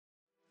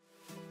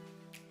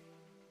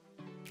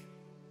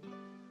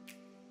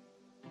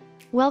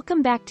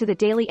Welcome back to the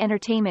daily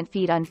entertainment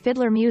feed on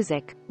Fiddler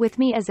Music, with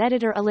me as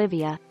editor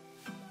Olivia.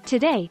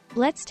 Today,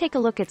 let's take a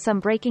look at some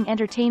breaking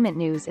entertainment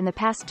news in the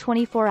past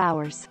 24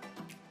 hours.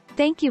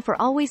 Thank you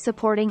for always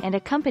supporting and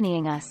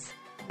accompanying us.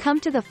 Come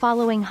to the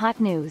following hot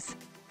news.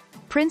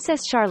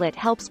 Princess Charlotte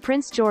helps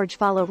Prince George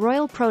follow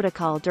royal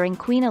protocol during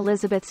Queen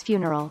Elizabeth's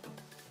funeral.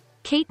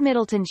 Kate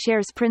Middleton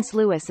shares Prince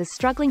Louis is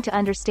struggling to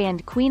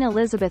understand Queen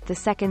Elizabeth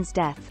II's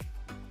death.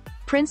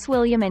 Prince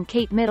William and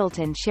Kate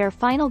Middleton share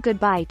final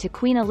goodbye to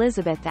Queen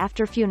Elizabeth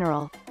after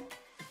funeral.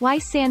 Why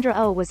Sandra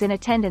Oh was in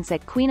attendance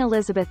at Queen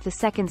Elizabeth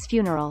II's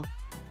funeral.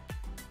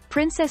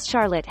 Princess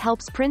Charlotte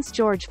helps Prince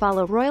George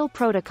follow royal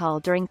protocol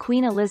during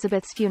Queen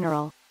Elizabeth's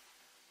funeral.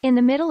 In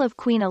the middle of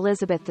Queen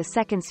Elizabeth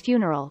II's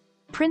funeral,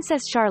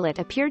 Princess Charlotte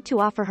appeared to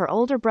offer her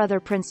older brother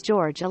Prince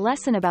George a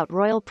lesson about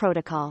royal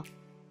protocol.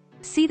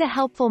 See the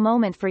helpful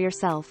moment for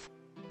yourself.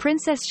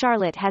 Princess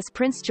Charlotte has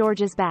Prince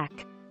George's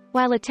back.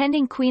 While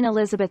attending Queen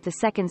Elizabeth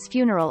II's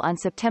funeral on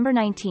September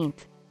 19,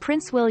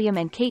 Prince William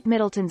and Kate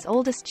Middleton's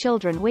oldest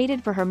children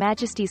waited for Her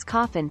Majesty's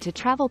coffin to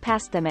travel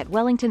past them at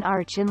Wellington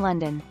Arch in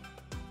London.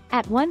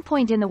 At one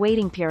point in the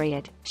waiting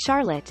period,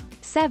 Charlotte,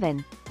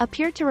 7,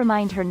 appeared to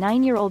remind her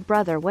 9-year-old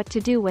brother what to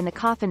do when the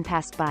coffin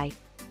passed by.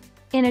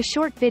 In a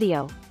short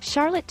video,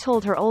 Charlotte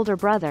told her older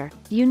brother,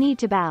 "You need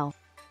to bow."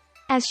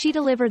 As she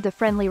delivered the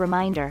friendly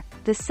reminder,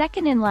 the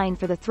second in line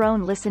for the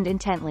throne listened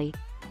intently.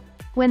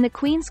 When the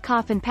Queen's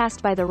coffin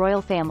passed by the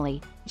royal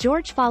family,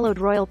 George followed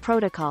royal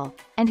protocol,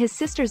 and his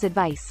sister's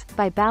advice,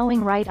 by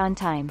bowing right on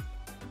time.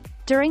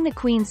 During the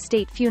Queen's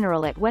state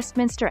funeral at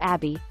Westminster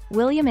Abbey,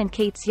 William and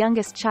Kate's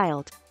youngest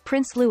child,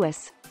 Prince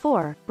Louis,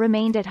 4,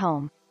 remained at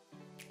home.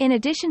 In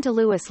addition to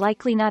Louis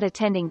likely not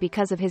attending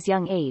because of his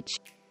young age,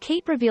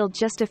 Kate revealed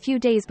just a few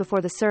days before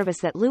the service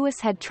that Louis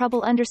had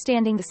trouble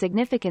understanding the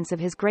significance of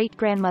his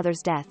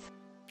great-grandmother's death.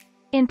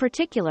 In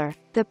particular,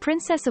 the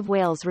Princess of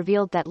Wales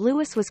revealed that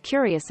Louis was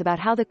curious about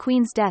how the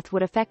Queen's death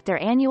would affect their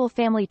annual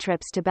family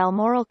trips to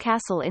Balmoral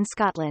Castle in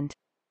Scotland.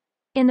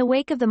 In the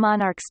wake of the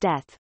monarch's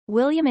death,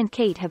 William and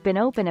Kate have been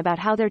open about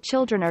how their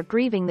children are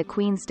grieving the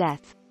Queen's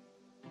death.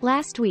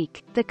 Last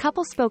week, the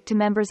couple spoke to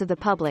members of the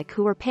public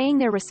who were paying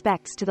their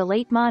respects to the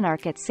late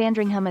monarch at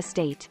Sandringham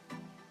Estate.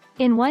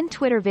 In one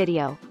Twitter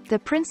video, the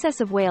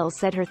Princess of Wales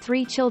said her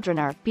 3 children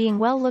are being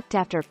well looked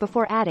after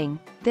before adding,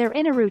 "They're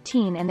in a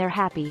routine and they're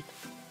happy.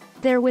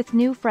 They're with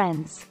new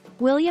friends."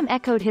 William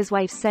echoed his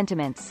wife's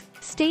sentiments,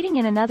 stating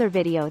in another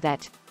video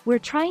that, "We're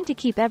trying to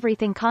keep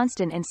everything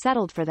constant and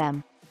settled for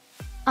them."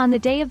 On the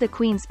day of the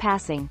Queen's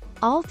passing,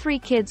 all 3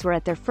 kids were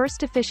at their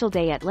first official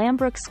day at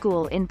Lambrook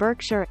School in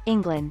Berkshire,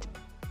 England.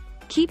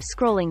 Keep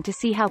scrolling to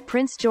see how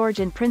Prince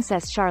George and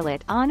Princess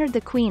Charlotte honored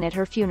the Queen at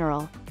her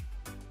funeral.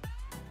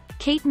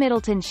 Kate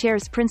Middleton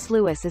shares Prince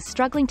Louis is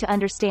struggling to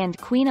understand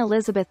Queen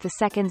Elizabeth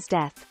II's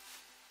death.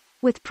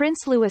 With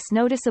Prince Louis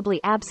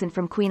noticeably absent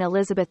from Queen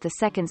Elizabeth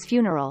II's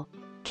funeral,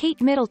 Kate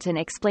Middleton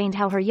explained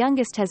how her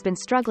youngest has been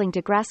struggling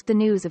to grasp the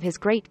news of his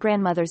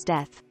great-grandmother's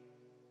death.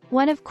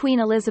 One of Queen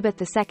Elizabeth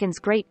II's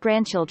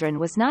great-grandchildren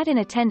was not in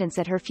attendance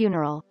at her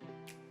funeral.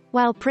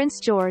 While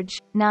Prince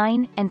George,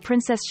 9, and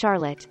Princess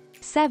Charlotte,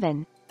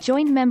 7,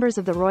 joined members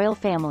of the royal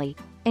family,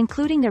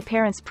 including their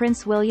parents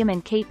Prince William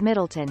and Kate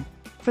Middleton,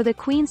 for the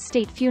Queen's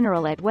state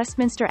funeral at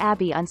Westminster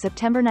Abbey on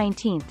September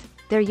 19,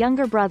 their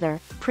younger brother,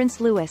 Prince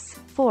Louis,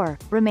 4,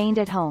 remained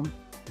at home.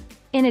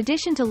 In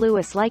addition to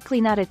Louis likely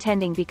not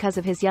attending because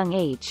of his young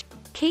age,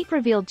 Kate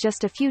revealed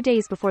just a few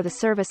days before the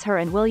service her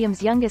and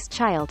William's youngest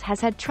child has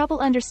had trouble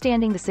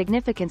understanding the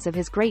significance of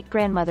his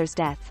great-grandmother's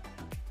death.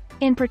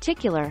 In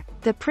particular,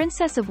 the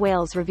Princess of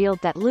Wales revealed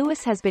that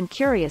Louis has been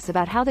curious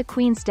about how the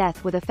Queen's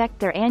death would affect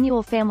their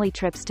annual family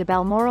trips to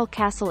Balmoral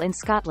Castle in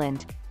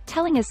Scotland,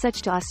 telling as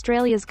such to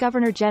Australia's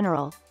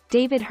Governor-General,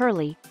 David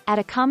Hurley, at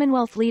a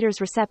Commonwealth Leaders'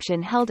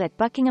 reception held at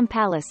Buckingham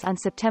Palace on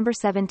September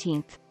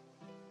 17.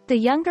 The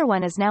younger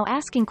one is now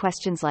asking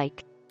questions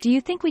like, "Do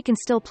you think we can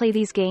still play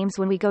these games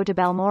when we go to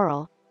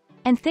Balmoral?"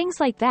 And things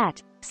like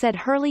that, said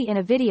Hurley in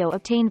a video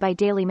obtained by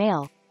Daily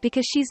Mail,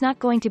 because she's not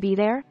going to be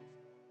there?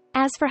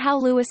 As for how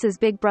Louis's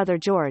big brother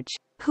George,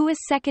 who is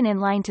second in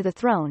line to the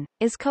throne,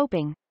 is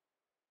coping.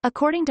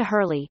 According to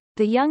Hurley,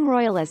 the young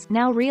royal is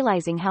now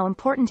realizing how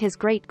important his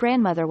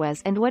great-grandmother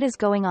was and what is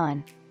going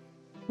on.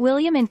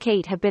 William and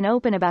Kate have been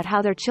open about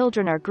how their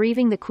children are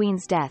grieving the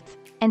Queen's death,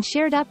 and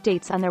shared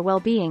updates on their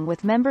well-being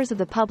with members of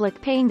the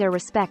public paying their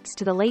respects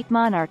to the late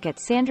monarch at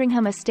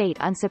Sandringham Estate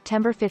on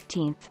September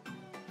 15.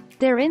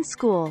 "They're in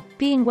school,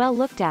 being well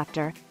looked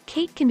after,"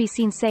 Kate can be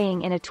seen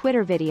saying in a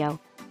Twitter video.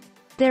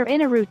 "They're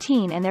in a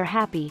routine and they're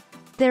happy.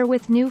 They're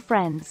with new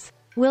friends."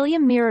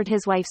 William mirrored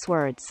his wife's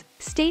words,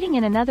 stating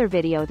in another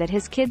video that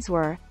his kids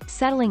were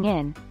settling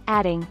in,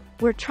 adding,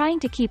 "We're trying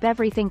to keep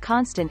everything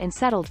constant and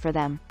settled for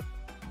them."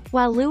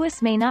 While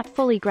Louis may not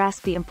fully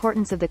grasp the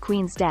importance of the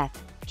Queen's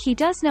death, he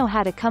does know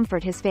how to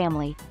comfort his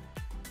family.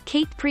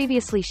 Kate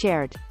previously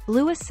shared,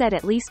 "Louis said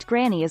at least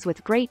Granny is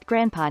with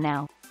great-grandpa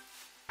now."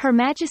 Her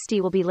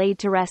Majesty will be laid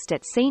to rest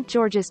at St.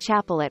 George's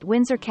Chapel at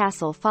Windsor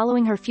Castle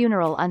following her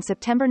funeral on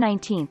September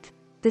 19,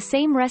 the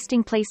same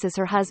resting place as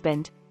her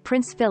husband,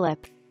 Prince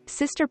Philip,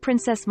 sister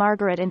Princess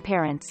Margaret and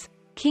parents,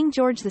 King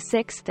George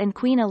VI and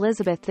Queen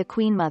Elizabeth the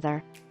Queen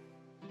Mother.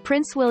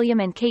 Prince William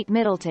and Kate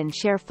Middleton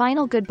share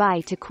final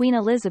goodbye to Queen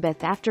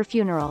Elizabeth after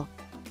funeral.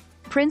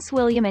 Prince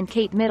William and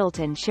Kate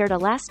Middleton shared a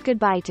last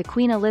goodbye to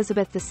Queen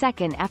Elizabeth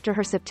II after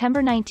her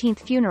September 19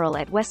 funeral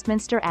at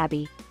Westminster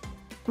Abbey.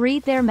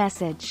 Read their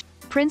message.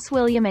 Prince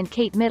William and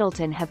Kate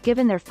Middleton have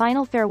given their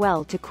final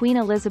farewell to Queen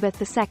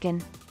Elizabeth II.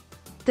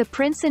 The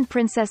Prince and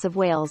Princess of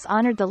Wales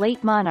honoured the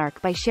late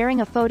monarch by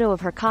sharing a photo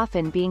of her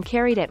coffin being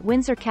carried at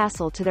Windsor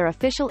Castle to their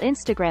official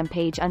Instagram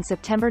page on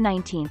September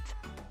 19.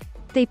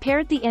 They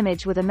paired the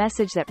image with a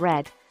message that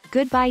read,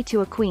 "Goodbye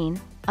to a queen,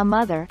 a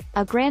mother,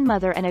 a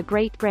grandmother and a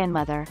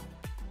great-grandmother."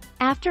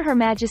 After Her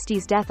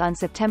Majesty's death on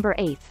September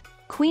 8,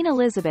 Queen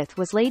Elizabeth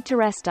was laid to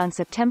rest on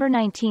September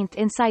 19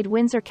 inside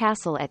Windsor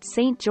Castle at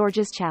St.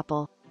 George's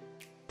Chapel.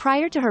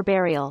 Prior to her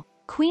burial,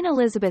 Queen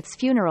Elizabeth's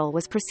funeral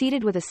was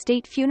preceded with a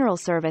state funeral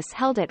service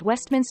held at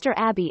Westminster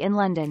Abbey in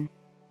London.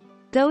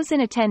 Those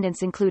in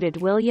attendance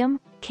included William,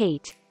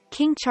 Kate,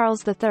 King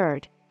Charles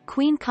III,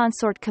 Queen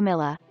Consort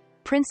Camilla,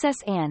 Princess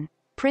Anne,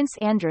 Prince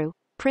Andrew,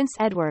 Prince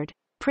Edward,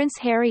 Prince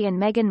Harry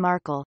and Meghan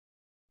Markle,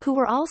 who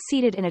were all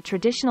seated in a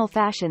traditional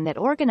fashion that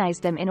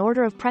organized them in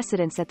order of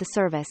precedence at the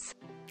service.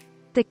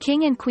 The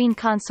King and Queen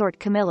Consort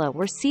Camilla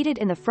were seated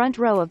in the front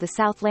row of the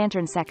South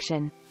Lantern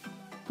section.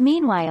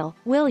 Meanwhile,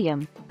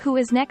 William, who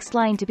is next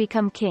line to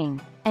become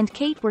king, and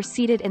Kate were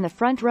seated in the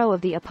front row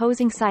of the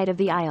opposing side of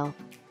the aisle.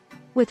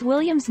 With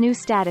William's new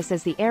status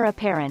as the heir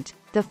apparent,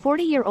 the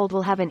 40-year-old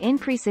will have an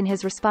increase in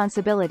his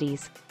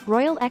responsibilities,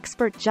 royal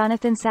expert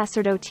Jonathan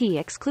Sacerdote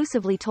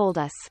exclusively told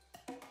us.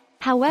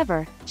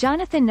 However,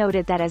 Jonathan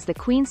noted that as the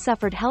Queen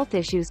suffered health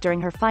issues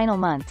during her final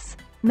months,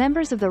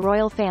 members of the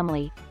royal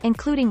family,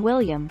 including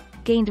William,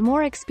 gained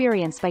more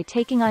experience by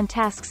taking on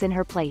tasks in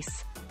her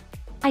place.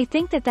 "I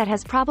think that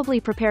has probably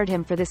prepared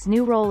him for this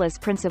new role as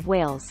Prince of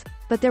Wales,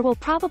 but there will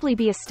probably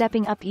be a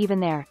stepping up even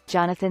there,"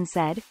 Jonathan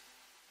said.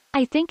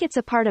 "I think it's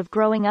a part of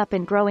growing up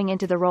and growing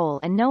into the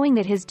role and knowing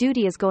that his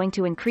duty is going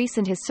to increase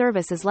and his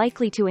service is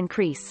likely to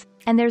increase,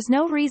 and there's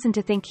no reason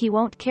to think he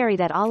won't carry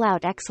that all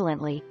out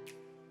excellently."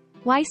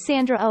 Why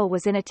Sandra Oh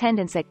was in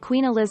attendance at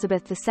Queen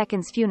Elizabeth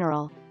II's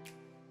funeral.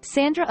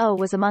 Sandra Oh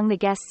was among the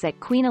guests at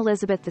Queen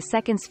Elizabeth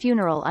II's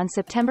funeral on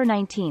September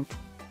 19,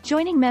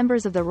 joining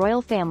members of the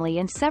royal family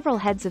and several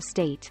heads of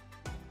state.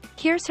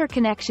 Here's her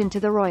connection to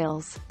the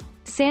royals.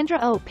 Sandra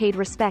Oh paid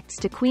respects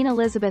to Queen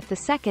Elizabeth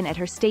II at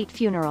her state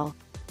funeral.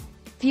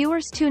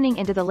 Viewers tuning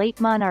into the late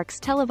monarch's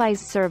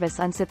televised service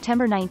on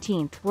September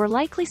 19 were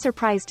likely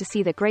surprised to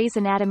see the Grey's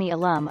Anatomy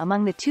alum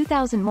among the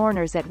 2,000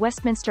 mourners at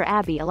Westminster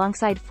Abbey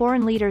alongside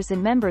foreign leaders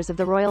and members of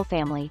the royal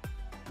family.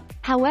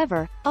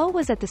 However, Oh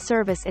was at the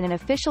service in an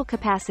official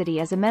capacity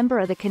as a member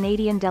of the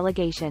Canadian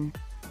delegation.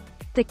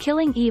 The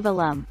Killing Eve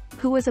alum,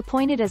 who was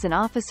appointed as an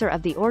officer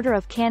of the Order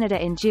of Canada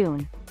in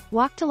June,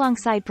 walked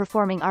alongside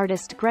performing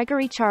artist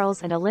Gregory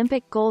Charles and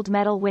Olympic gold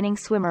medal winning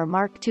swimmer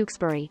Mark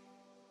Tewksbury.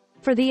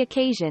 For the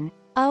occasion,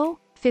 Oh,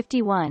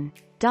 51,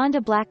 donned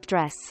a black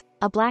dress,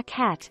 a black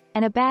hat,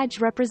 and a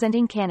badge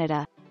representing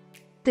Canada.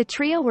 The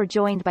trio were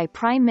joined by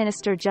Prime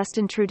Minister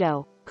Justin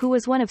Trudeau, who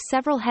was one of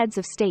several heads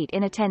of state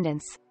in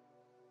attendance.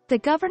 The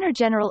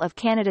Governor-General of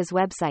Canada's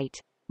website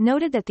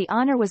noted that the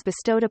honor was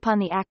bestowed upon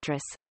the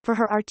actress for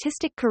her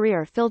artistic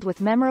career filled with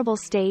memorable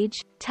stage,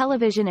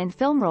 television and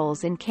film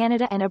roles in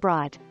Canada and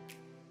abroad.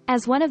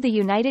 As one of the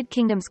United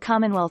Kingdom's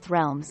Commonwealth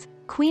realms,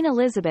 Queen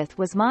Elizabeth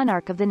was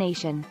monarch of the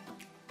nation.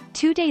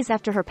 2 days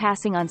after her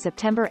passing on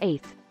September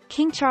 8,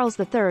 King Charles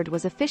III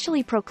was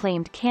officially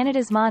proclaimed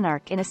Canada's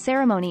monarch in a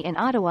ceremony in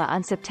Ottawa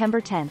on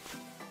September 10.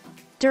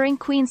 During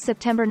Queen's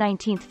September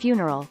 19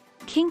 funeral,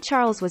 King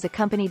Charles was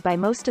accompanied by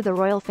most of the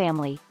royal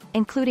family,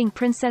 including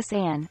Princess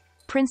Anne,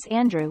 Prince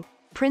Andrew,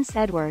 Prince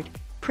Edward,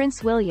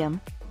 Prince William,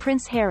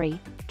 Prince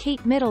Harry,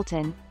 Kate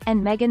Middleton,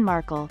 and Meghan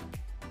Markle.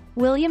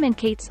 William and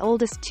Kate's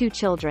oldest two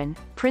children,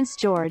 Prince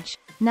George,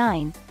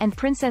 9, and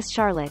Princess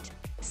Charlotte,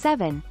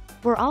 7,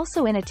 were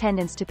also in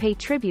attendance to pay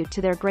tribute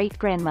to their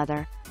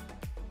great-grandmother.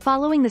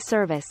 Following the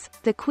service,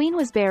 the Queen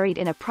was buried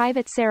in a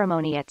private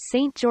ceremony at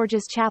St.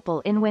 George's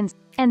Chapel in Windsor.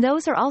 And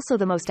those are also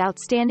the most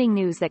outstanding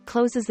news that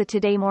closes the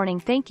Today morning.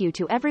 Thank you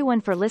to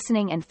everyone for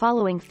listening and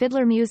following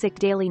Fiddler Music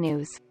Daily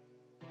News.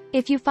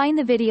 If you find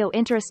the video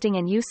interesting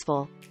and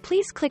useful,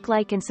 please click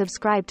like and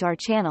subscribe to our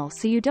channel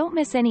so you don't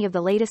miss any of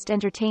the latest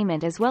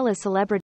entertainment as well as celebrity